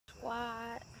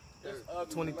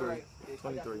23.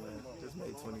 23, man. Just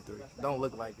made 23. Don't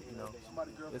look like it, you know.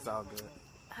 It's all good.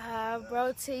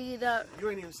 Bro teed up. You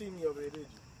ain't even seen me over there, did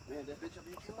you?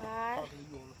 Right.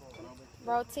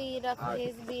 Bro teed up for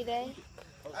his B-Day.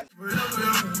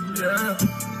 Yeah.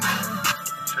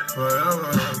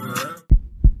 Forever.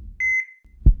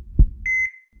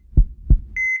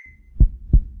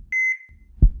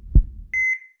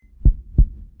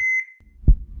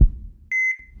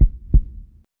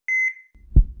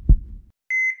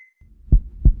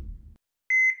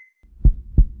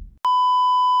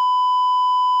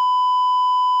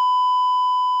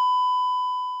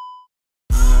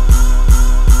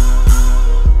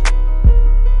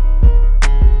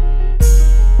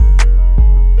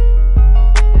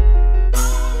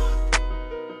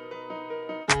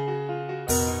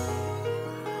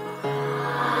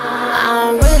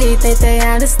 Think they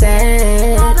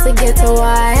understand. To get to where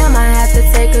I am, I have to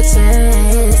take a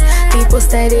chance. People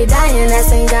steady dying,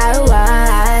 that's ain't got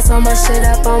why. So much shit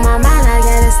up on my mind, I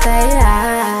gotta stay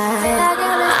high.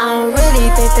 I don't really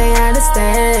think they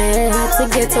understand. To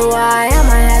get to where I am,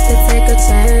 I have to take a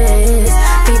chance.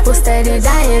 People steady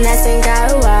dying, that's ain't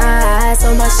got why.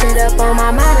 So much shit up on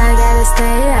my mind, I gotta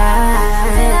stay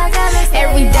high.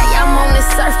 Every day I'm on this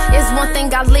earth, it's one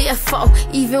thing I live for.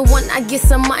 Even when I get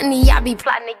some money, I be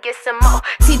plotting to get some more.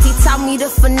 TT taught me the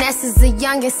finesse as a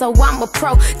youngin', so I'm a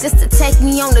pro. Just to take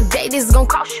me on a date, it's gon'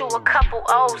 cost you a couple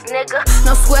O's, nigga.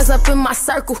 No squares up in my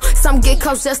circle, some get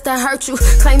close just to hurt you.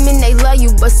 Claiming they love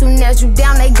you, but soon as you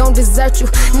down, they gon' desert you.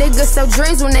 Niggas sell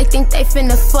dreams when they think they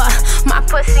finna fuck. My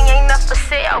pussy ain't up for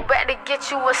sale, better get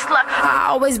you a slut. I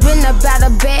always been about a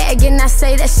bag, and I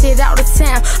say that shit all the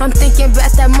time. I'm thinking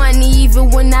about that money,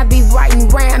 even when I be writing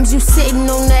rhymes. You sitting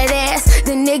on that ass,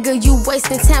 the nigga, you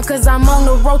wasting time. Cause I'm on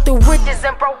the road to riches,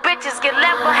 and broke bitches get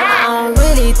left behind. I don't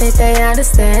really think they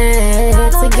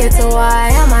understand. To get to where I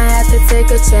am, I have to take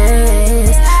a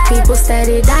chance. People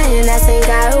steady dying, that ain't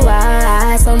got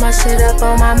why. So much shit up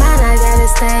on my mind, I gotta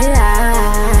stay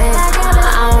high.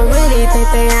 I don't really think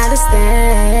they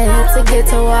understand. To get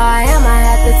to where I am, I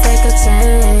have to take a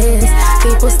chance.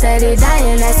 People steady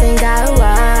dying, that ain't got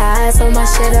why. So much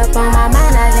shit up on my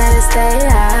mind, I gotta stay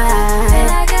high.